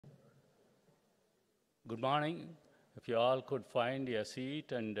Good morning. If you all could find a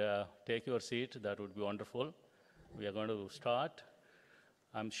seat and take your seat, that would be wonderful. We are going to start.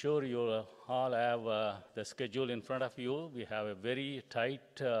 I'm sure you all have the schedule in front of you. We have a very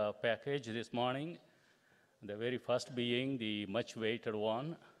tight package this morning. The very first being the much-awaited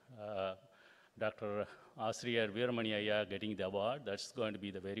one, Dr. Asriyar Veeramani Ayya getting the award. That's going to be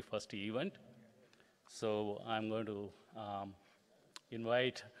the very first event. So I'm going to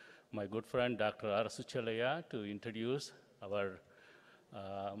invite my good friend, Dr. Arasu Chelaya, to introduce our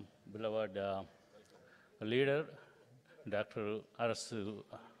beloved leader, Dr. Arasu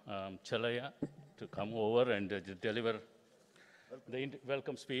Chelaya, to come over and deliver the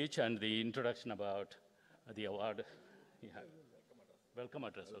welcome speech and the introduction about the award. Yeah. Welcome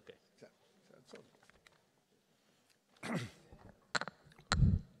address, okay.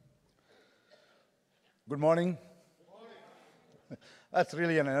 Good morning. That's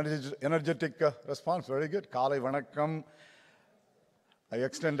really an energetic response. Very good. Kaalai vanakkam. I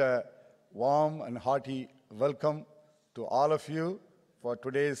extend a warm and hearty welcome to all of you for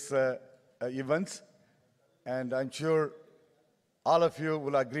today's events. And I'm sure all of you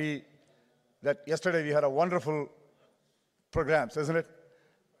will agree that yesterday we had a wonderful programs, isn't it?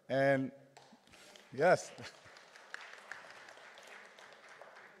 And yes,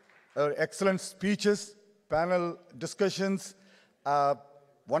 excellent speeches, panel discussions,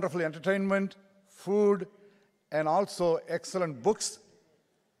 wonderful entertainment, food, and also excellent books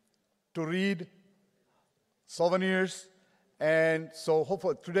to read, souvenirs. And so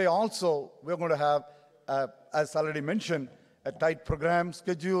hopefully today also we're going to have, as already mentioned, a tight program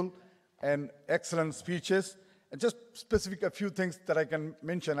schedule and excellent speeches. And just specific a few things that I can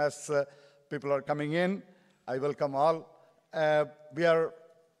mention as people are coming in. I welcome all. We are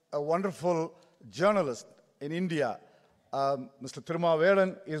a wonderful journalist in India. Mr.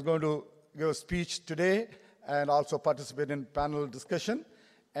 Thirumavelan is going to give a speech today and also participate in panel discussion.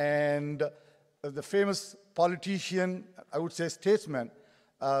 And the famous politician, I would say statesman,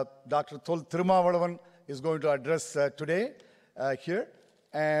 Dr. Thirumavalavan is going to address today here.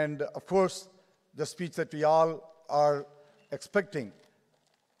 And of course, the speech that we all are expecting,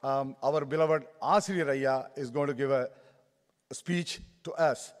 our beloved Asriyar Ayya is going to give a speech to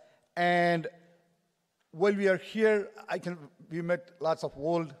us. And while we are here, we met lots of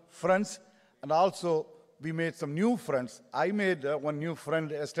old friends, and also we made some new friends. I made one new friend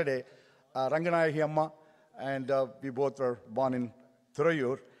yesterday, Ranganayaki Amma, and we both were born in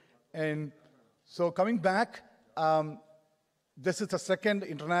Thurayur. And so coming back, this is the second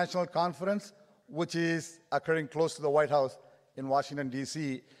international conference which is occurring close to the White House in Washington,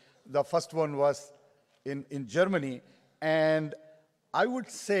 D.C. The first one was in Germany, and I would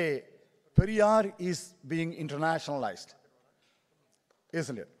say Periyar is being internationalized,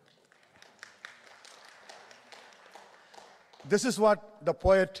 isn't it? This is what the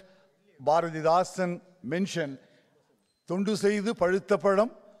poet Bharatidasan mentioned. Thundu seidu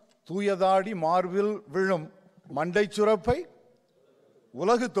pazhuthapadam, thuyadadi marvil vilum, mandai churappai,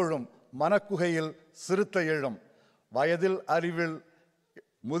 ulagu tholum, manakkuhayil sirutha எழும், வயதில் அறிவில்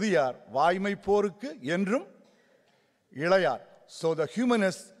முதியார், வாய்மை போருக்கு என்றும் இளையார். So the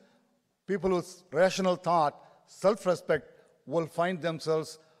humanists, people with rational thought, self-respect, will find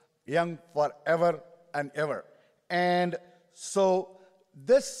themselves young forever and ever. And so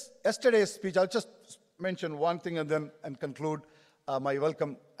yesterday's speech, I'll just mention one thing and then conclude my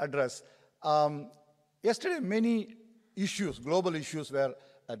welcome address. Yesterday, many issues, global issues were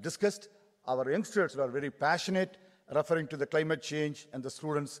discussed. Our youngsters were very passionate, referring to the climate change and the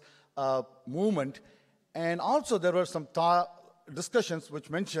students' movement. And also there were some discussions which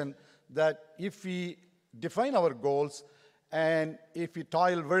mentioned that if we define our goals and if we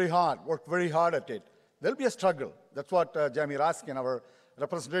toil very hard, work very hard at it, there'll be a struggle. That's what Jamie Raskin, our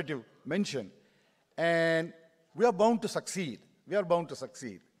representative, mentioned. And we are bound to succeed. We are bound to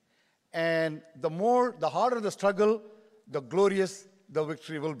succeed. And the harder the struggle, the glorious the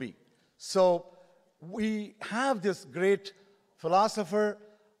victory will be. So we have this great philosopher,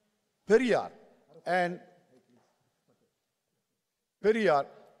 Periyar,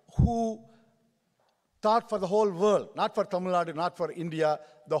 who thought for the whole world, not for Tamil Nadu, not for India,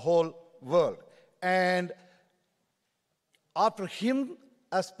 the whole world. And after him,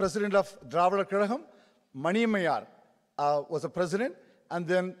 as president of Dravida Kazhagam, Maniyammayar was a president, and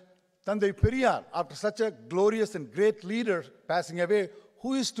then Thandai Periyar, after such a glorious and great leader passing away,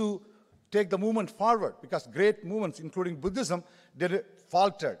 who is to take the movement forward? Because great movements, including Buddhism,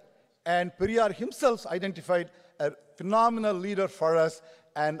 faltered. And Periyar himself identified a phenomenal leader for us,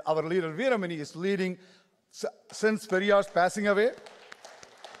 and our leader Veeramani is leading since Periyar's passing away.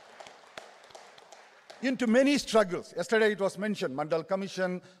 into many struggles. Yesterday it was mentioned, Mandal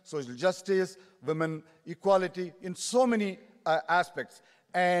Commission, social justice, women equality, in so many aspects.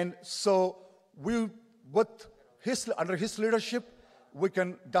 And so under his leadership, we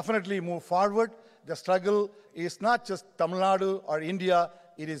can definitely move forward. The struggle is not just Tamil Nadu or India,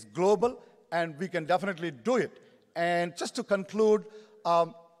 it is global, and we can definitely do it. And just to conclude,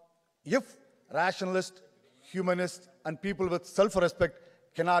 if rationalists, humanists, and people with self-respect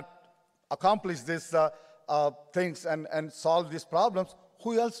cannot accomplish these things and solve these problems,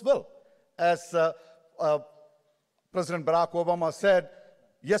 who else will? As President Barack Obama said,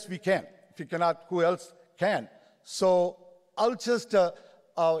 yes, we can. If we cannot, who else can? So I'll just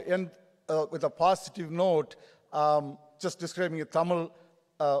end with a positive note, just describing in Tamil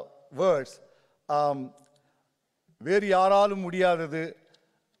words. வேறு யாராலும் முடியாதது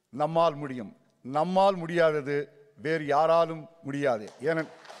நம்மால் முடியும். நம்மால் முடியாதது வேறு யாராலும் முடியாது.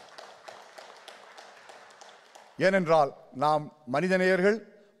 ஏனென்றால் நாம் மனிதநேயர்கள்,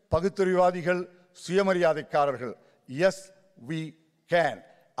 பகுத்தறிவாதிகள், சுயமரியாதைக்காரர்கள். Yes, we can.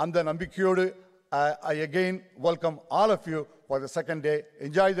 அந்த நம்பிக்கையோடு I again welcome all of you for the second day.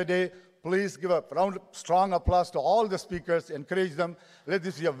 Enjoy the day. Please give a round, strong applause to all the speakers. Encourage them. Let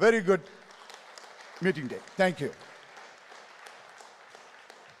this be a very good meeting day. Thank you.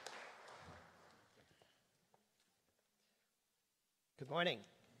 Good morning.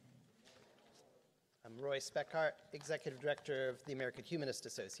 I'm Roy Speckhardt, Executive Director of the American Humanist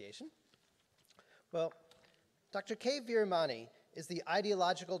Association. Well, Dr. K. Veeramani is the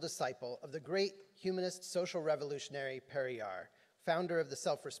ideological disciple of the great humanist social revolutionary Periyar, founder of the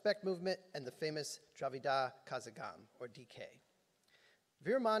self-respect movement and the famous Dravida Kazhagam, or DK.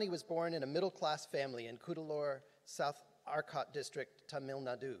 Veeramani was born in a middle-class family in Cuddalore, South Arcot district, Tamil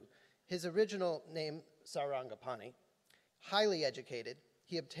Nadu. His original name, Sarangapani. Highly educated,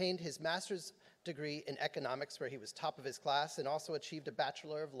 he obtained his master's degree in economics, where he was top of his class, and also achieved a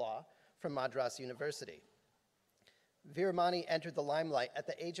Bachelor of Law from Madras University. Veeramani entered the limelight at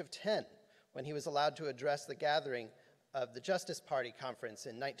the age of 10 when he was allowed to address the gathering of the Justice Party conference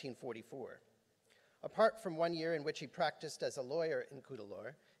in 1944. Apart from 1 year in which he practiced as a lawyer in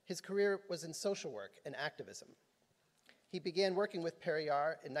Cuddalore, his career was in social work and activism. He began working with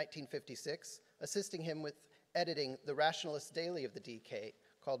Periyar in 1956, assisting him with editing the rationalist daily of the DK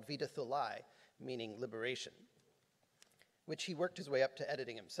called Vida Thulai, meaning liberation, which he worked his way up to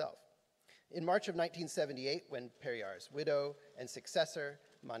editing himself. In March of 1978, when Periyar's widow and successor,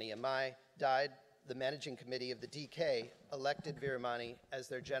 Mani Amai, died, the managing committee of the DK elected Veeramani as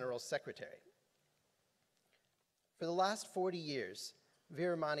their general secretary. For the last 40 years,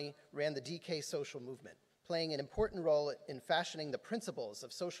 Veeramani ran the DK social movement, playing an important role in fashioning the principles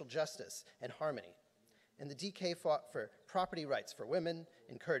of social justice and harmony. And the DK fought for property rights for women,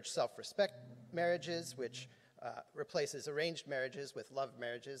 encouraged self-respect marriages, which replaces arranged marriages with love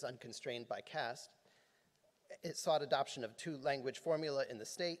marriages unconstrained by caste. It sought adoption of two-language formula in the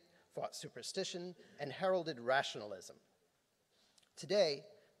state, fought superstition, and heralded rationalism. Today,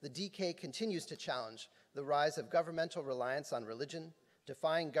 the DK continues to challenge the rise of governmental reliance on religion,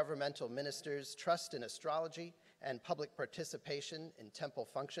 defying governmental ministers' trust in astrology and public participation in temple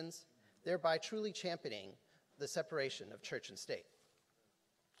functions, thereby truly championing the separation of church and state.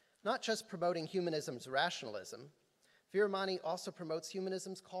 Not just promoting humanism's rationalism, Veeramani also promotes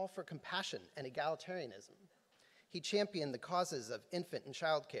humanism's call for compassion and egalitarianism. He championed the causes of infant and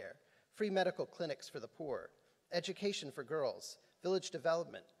child care, free medical clinics for the poor, education for girls, village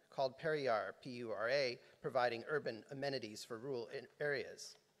development, called Periyar, P-U-R-A, providing urban amenities for rural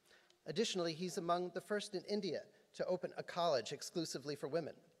areas. Additionally, he's among the first in India to open a college exclusively for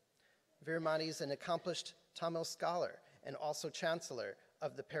women. Veeramani is an accomplished Tamil scholar and also chancellor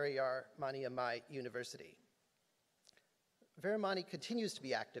of the Periyar Mani Amai University. Veeramani continues to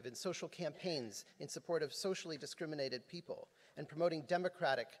be active in social campaigns in support of socially discriminated people and promoting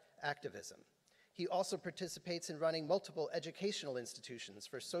democratic activism. He also participates in running multiple educational institutions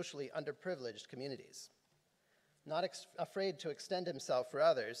for socially underprivileged communities. Not afraid to extend himself for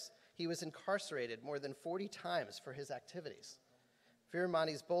others, he was incarcerated more than 40 times for his activities.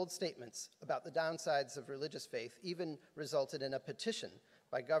 Veeramani's bold statements about the downsides of religious faith even resulted in a petition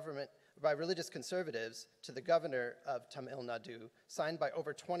by religious conservatives to the governor of Tamil Nadu, signed by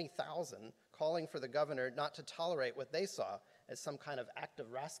over 20,000, calling for the governor not to tolerate what they saw as some kind of act of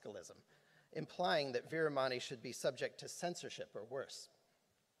rascalism, implying that Veeramani should be subject to censorship or worse.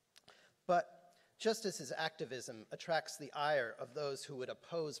 But just as his activism attracts the ire of those who would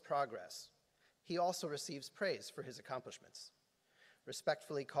oppose progress, he also receives praise for his accomplishments.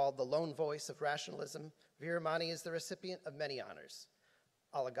 Respectfully called the lone voice of rationalism, Veeramani is the recipient of many honors.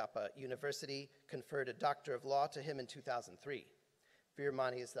 Alagappa University conferred a Doctor of Law to him in 2003.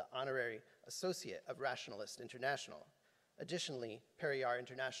 Veeramani is the Honorary Associate of Rationalist International. Additionally, Periyar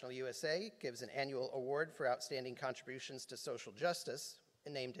International USA gives an annual award for outstanding contributions to social justice,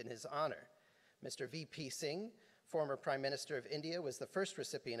 named in his honor. Mr. V.P. Singh, former Prime Minister of India, was the first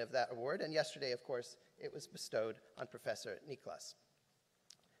recipient of that award, and yesterday, of course, it was bestowed on Professor Niklas.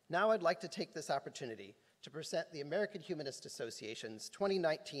 Now I'd like to take this opportunity to present the American Humanist Association's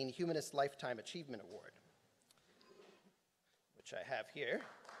 2019 Humanist Lifetime Achievement Award, which I have here.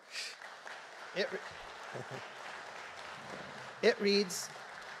 It reads,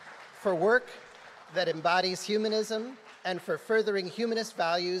 "For work that embodies humanism and for furthering humanist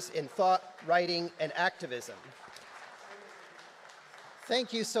values in thought, writing, and activism."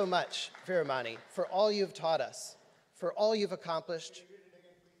 Thank you so much, Veeramani, for all you've taught us, for all you've accomplished.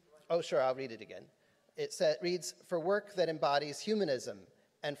 Oh, sure, I'll read it again. It reads, "For work that embodies humanism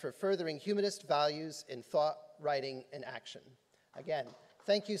and for furthering humanist values in thought, writing, and action." Again,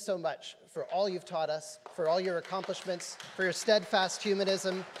 thank you so much for all you've taught us, for all your accomplishments, for your steadfast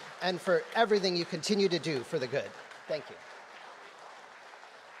humanism, and for everything you continue to do for the good. Thank you.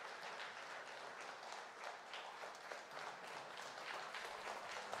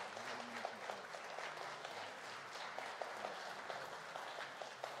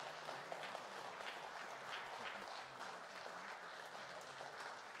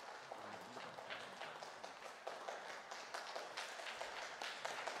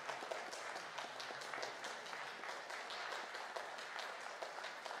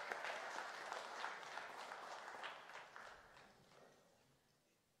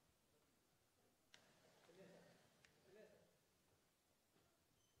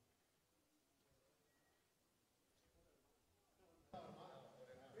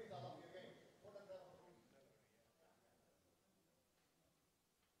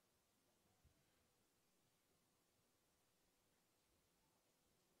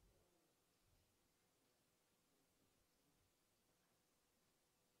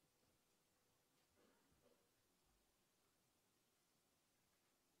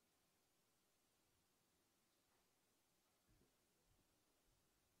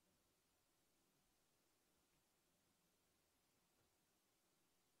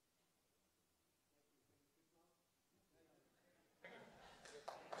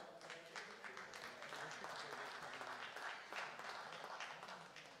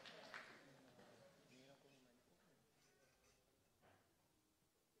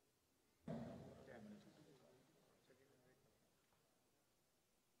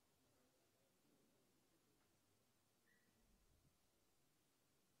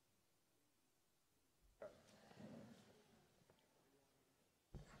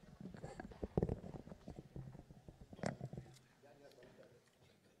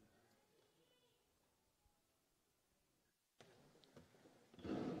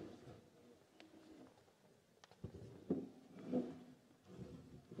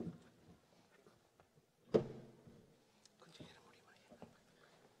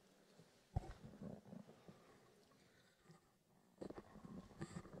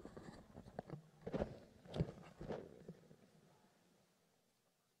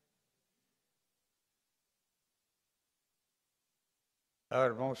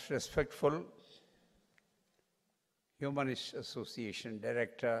 Our most respectful Humanist Association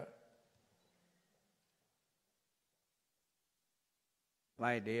Director,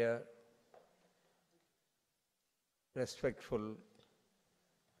 my dear, respectful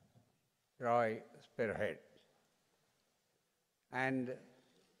Roy Speckhardt, and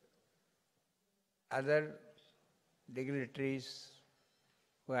other dignitaries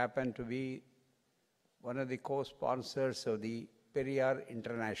who happen to be one of the co-sponsors of the Periyar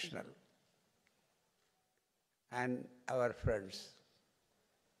International, and our friends.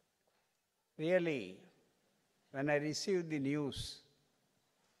 Really, when I received the news,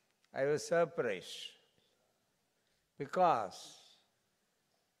 I was surprised because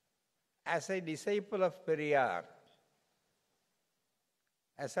as a disciple of Periyar,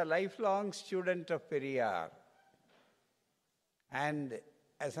 as a lifelong student of Periyar, and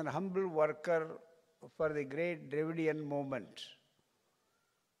as an humble worker for the great Dravidian movement,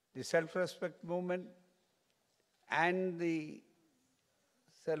 the self-respect movement and the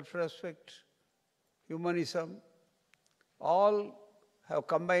self-respect, humanism, all have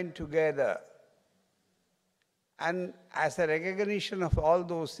combined together. And as a recognition of all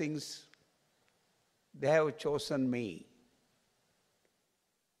those things, they have chosen me.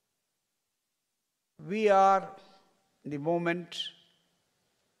 We are in the moment.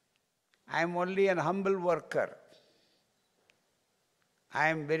 I am only an humble worker. I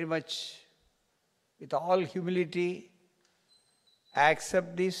am very much, with all humility, I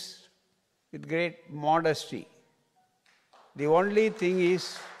accept this with great modesty. The only thing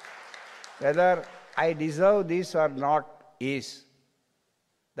is, whether I deserve this or not is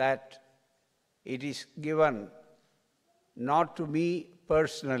that it is given not to me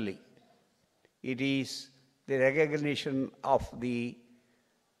personally. It is the recognition of the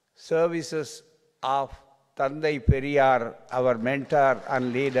services of Tandai Periyar, our mentor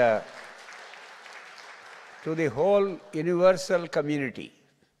and leader, to the whole universal community,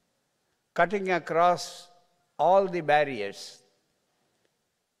 cutting across all the barriers.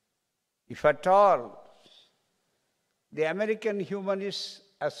 If at all, the American Humanist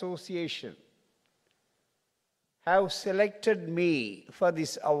Association have selected me for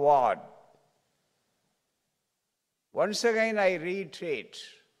this award, once again I reiterate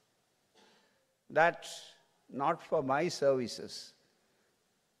that not for my services,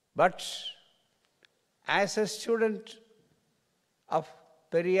 but as a student of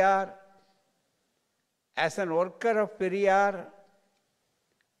Periyar, as an worker of Periyar,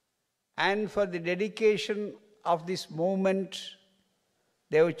 and for the dedication of this movement,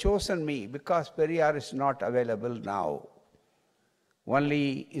 they have chosen me because Periyar is not available now.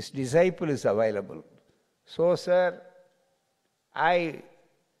 Only his disciple is available. So, sir, I,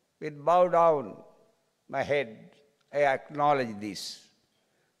 with bow down my head, I acknowledge this.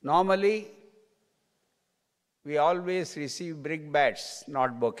 Normally, we always receive brickbats,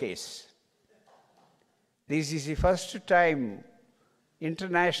 not bouquets. This is the first time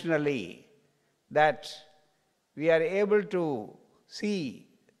internationally that we are able to see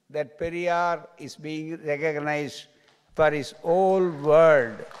that Periyar is being recognized for his whole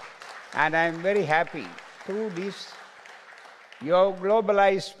world. And I am very happy through this. You have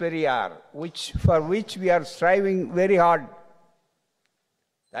globalized Periyar, for which we are striving very hard.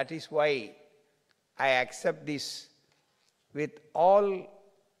 That is why I accept this with all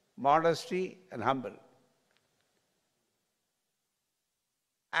modesty and humble.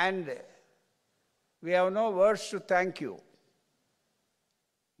 And we have no words to thank you.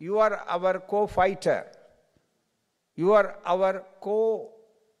 You are our co-fighter. You are our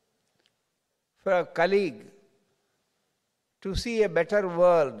colleague to see a better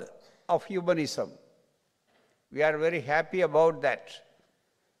world of humanism. We are very happy about that.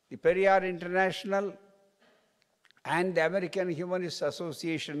 The Periyar International and the American Humanist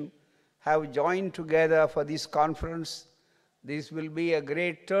Association have joined together for this conference. This will be a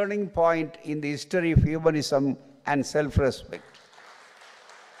great turning point in the history of humanism and self-respect.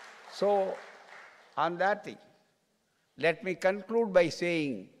 So, on that thing, let me conclude by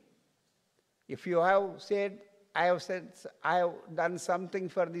saying, if you have said, I have done something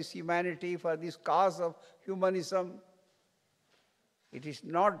for this humanity, for this cause of humanism, it is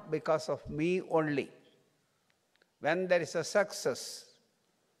not because of me only. When there is a success,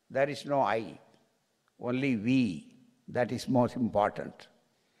 there is no I, only we. That is most important.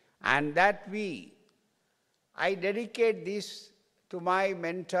 And that I dedicate this to my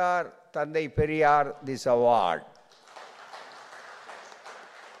mentor, Tandai Periyar, this award.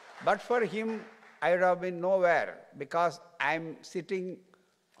 But for him, I would have been nowhere because I am sitting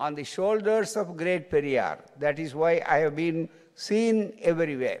on the shoulders of great Periyar. That is why I have been seen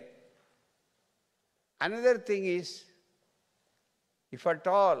everywhere. Another thing is, if at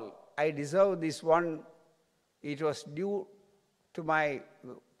all I deserve this one, it was due to my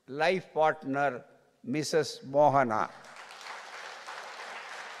life partner, Mrs. Mohana.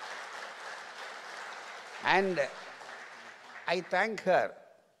 And I thank her.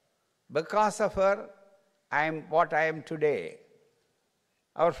 Because of her, I am what I am today.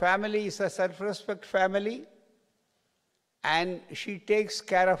 Our family is a self-respect family, and she takes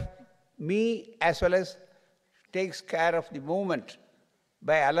care of me as well as takes care of the movement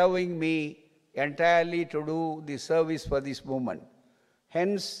by allowing me entirely to do the service for this movement.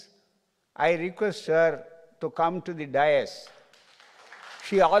 Hence, I request her to come to the dais.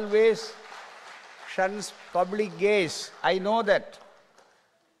 She always shuns public gaze. I know that.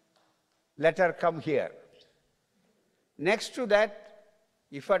 Let her come here. Next to that,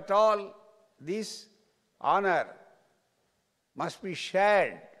 if at all this honor must be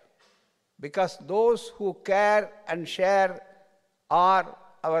shared, because those who care and share are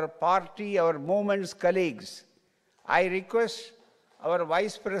our party, our movement's colleagues. I request our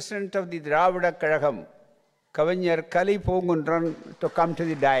Vice President of the Dravida Kazhagam, Kavanyar Kali Pongundran, to come to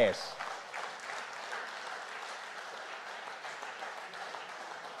the dais.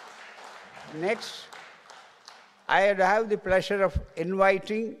 Next, I have the pleasure of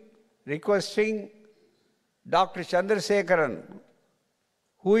requesting Dr. Chandrasekharan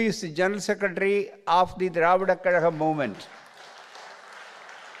who is the General Secretary of the Dravida Kazhagam movement.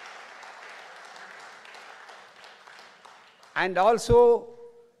 And also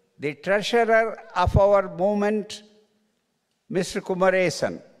the treasurer of our movement, Mr.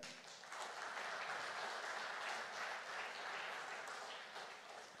 Kumaresan.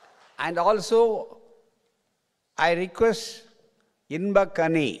 And also, I request Inba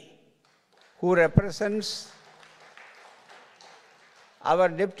Kani, who represents our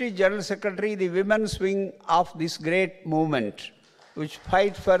Deputy General Secretary, the women's wing of this great movement, which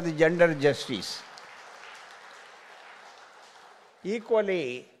fight for the gender justice.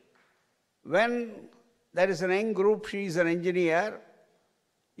 Equally, when there is an young group, she is an engineer,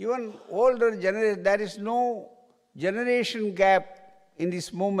 even older generation, there is no generation gap in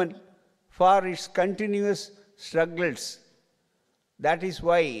this movement for its continuous struggles. That is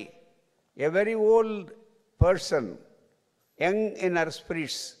why a very old person, young in her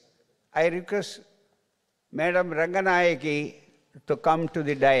spirits, I request Madam Ranganayaki to come to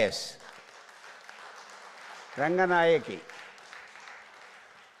the dais. Ranganayaki.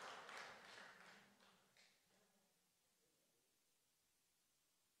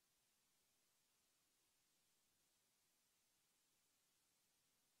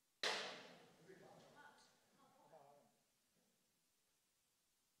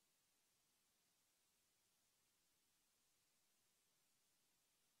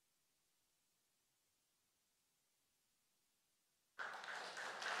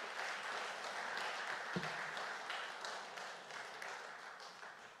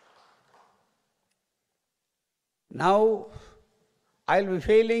 Now, I'll be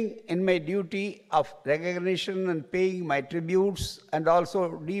failing in my duty of recognition and paying my tributes and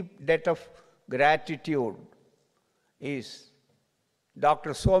also deep debt of gratitude is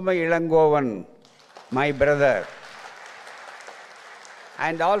Dr. Soma Ilangovan, my brother,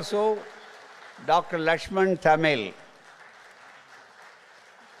 and also Dr. Lakshman Tamil,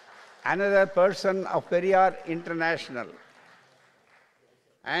 another person of Periyar International,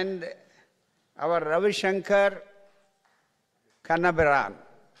 and our Ravi Shankar Kannabiran,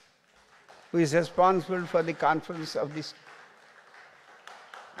 who is responsible for the conference of this,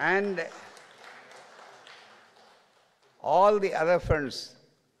 and all the other friends.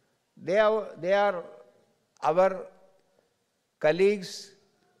 They are our colleagues,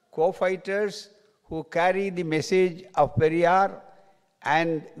 co-fighters who carry the message of Periyar,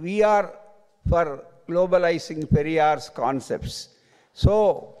 and we are for globalizing Periyar's concepts.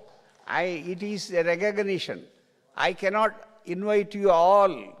 So, it is a recognition. I cannot invite you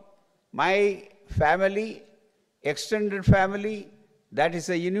all, my family, extended family, that is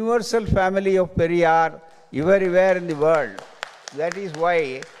a universal family of Periyar everywhere in the world. That is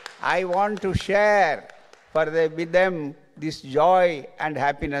why I want to share with them this joy and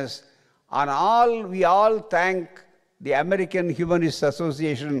happiness. On all, we all thank the American Humanist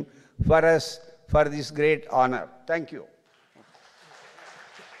Association for us for this great honor. Thank you.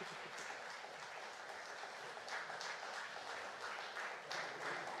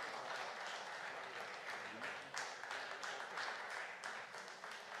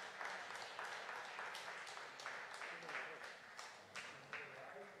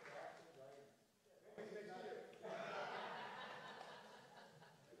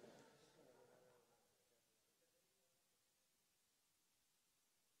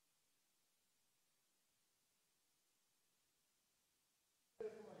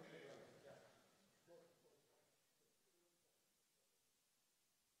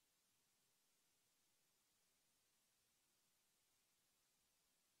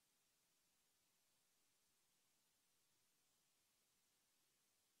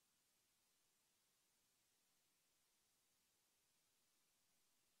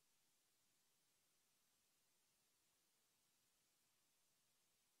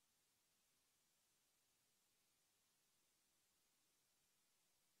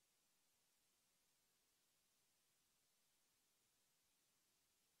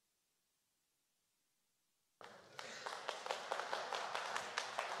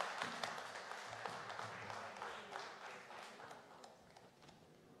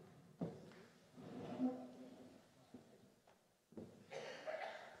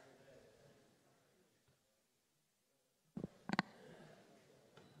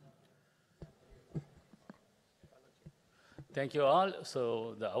 Thank you all.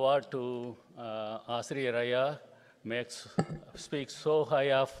 So the award to Asri Raya speaks so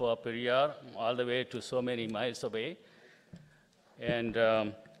high of Periyar, all the way to so many miles away. And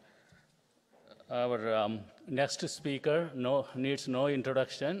our next speaker needs no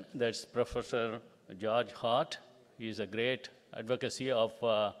introduction. That's Professor George Hart. He is a great advocacy of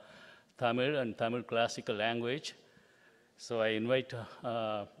Tamil and Tamil classical language. So I invite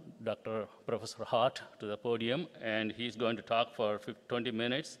Dr. Professor Hart to the podium, and he's going to talk for 20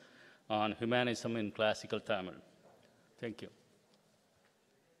 minutes on humanism in classical Tamil. Thank you.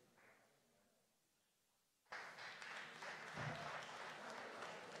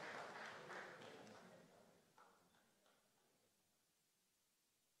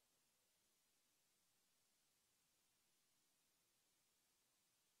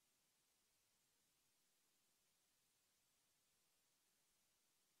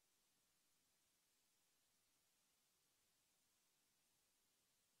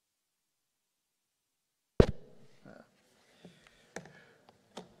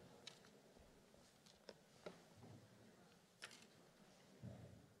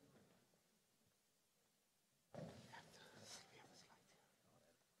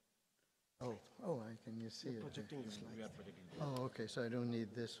 Oh, can you see it? Projecting the slide. Oh, okay, so I don't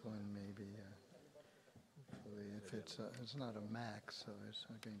need this one, maybe. Hopefully, if it's not a Mac, so it's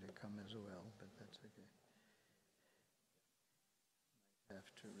not going to come as well, but that's okay. I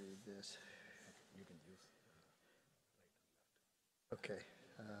have to read this. You can use okay,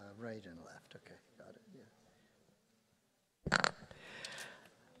 right and left. Okay, got it. Yeah.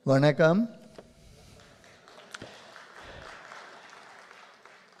 Vanakkam.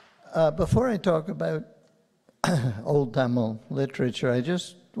 Before I talk about Old Tamil literature, I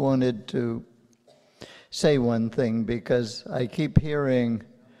just wanted to say one thing, because I keep hearing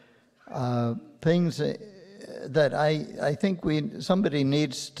things that I think somebody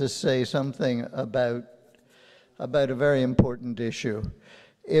needs to say something about a very important issue.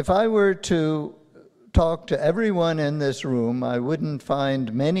 If I were to talk to everyone in this room, I wouldn't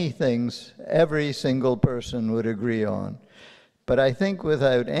find many things every single person would agree on. But I think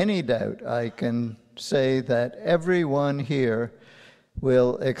without any doubt, I can say that everyone here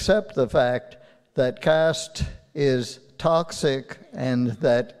will accept the fact that caste is toxic and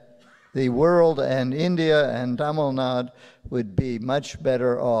that the world and India and Tamil Nadu would be much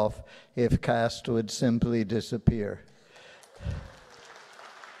better off if caste would simply disappear.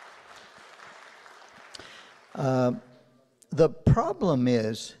 The problem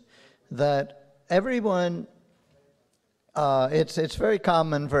is that everyone it's very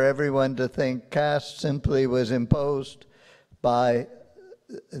common for everyone to think caste simply was imposed by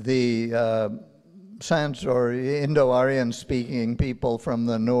the Sans or Indo-Aryan speaking people from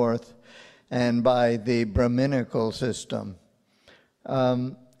the north and by the Brahminical system.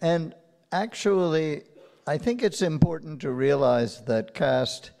 And actually, I think it's important to realize that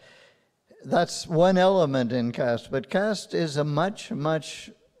caste, that's one element in caste, but caste is a much, much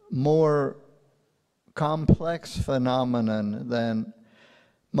more complex phenomenon than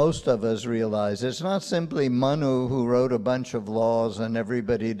most of us realize. It's not simply Manu who wrote a bunch of laws and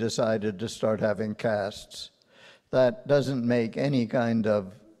everybody decided to start having castes. That doesn't make any kind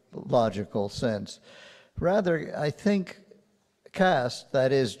of logical sense. Rather, I think caste,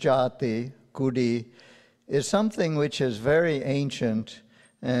 that is jati, kudi, is something which is very ancient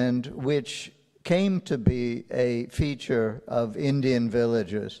and which came to be a feature of Indian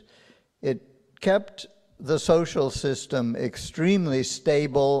villages. It kept the social system extremely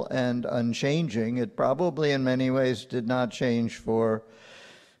stable and unchanging. It probably in many ways did not change for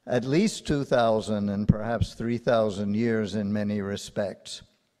at least 2,000 and perhaps 3,000 years in many respects.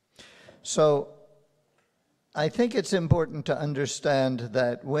 So I think it's important to understand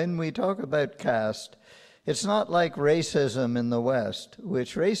that when we talk about caste, it's not like racism in the West,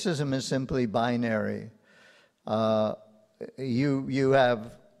 which racism is simply binary. You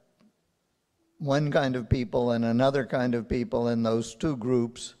have one kind of people and another kind of people, and those two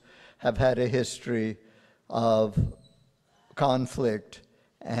groups have had a history of conflict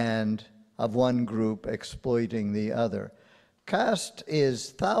and of one group exploiting the other. Caste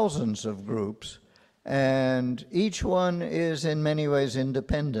is thousands of groups, and each one is in many ways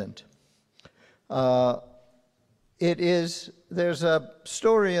independent. There's a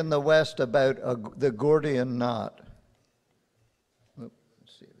story in the West about the Gordian knot. Let's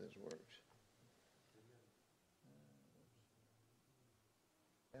see if this works.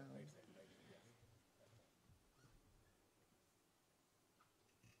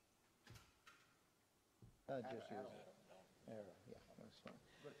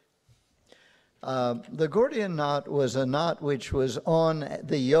 The Gordian knot was a knot which was on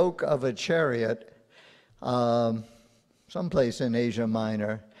the yoke of a chariot someplace in Asia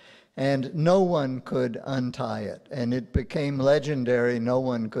Minor, and no one could untie it, and it became legendary. No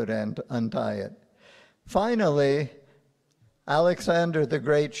one could untie it. Finally, Alexander the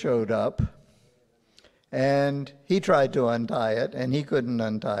Great showed up, And he tried to untie it, and he couldn't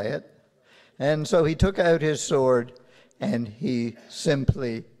untie it. And so he took out his sword, and he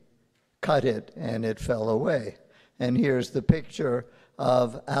simply cut it, and it fell away. And here's the picture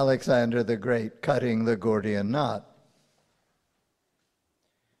of Alexander the Great cutting the Gordian knot.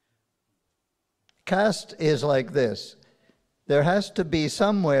 Caste is like this. There has to be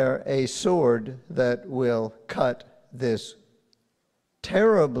somewhere a sword that will cut this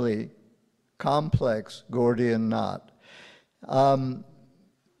terribly complex Gordian knot.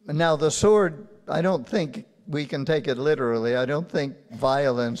 Now the sword, I don't think we can take it literally. I don't think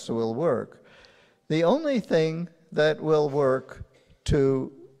violence will work. The only thing that will work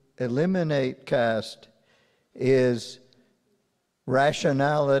to eliminate caste is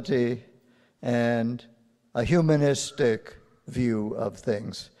rationality and a humanistic view of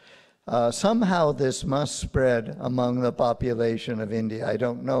things. Somehow this must spread among the population of India. I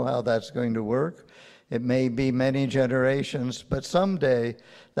don't know how that's going to work. It may be many generations, but someday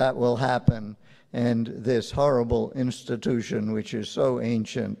that will happen, and this horrible institution, which is so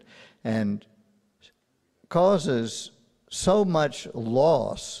ancient and causes so much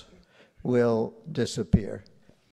loss, will disappear.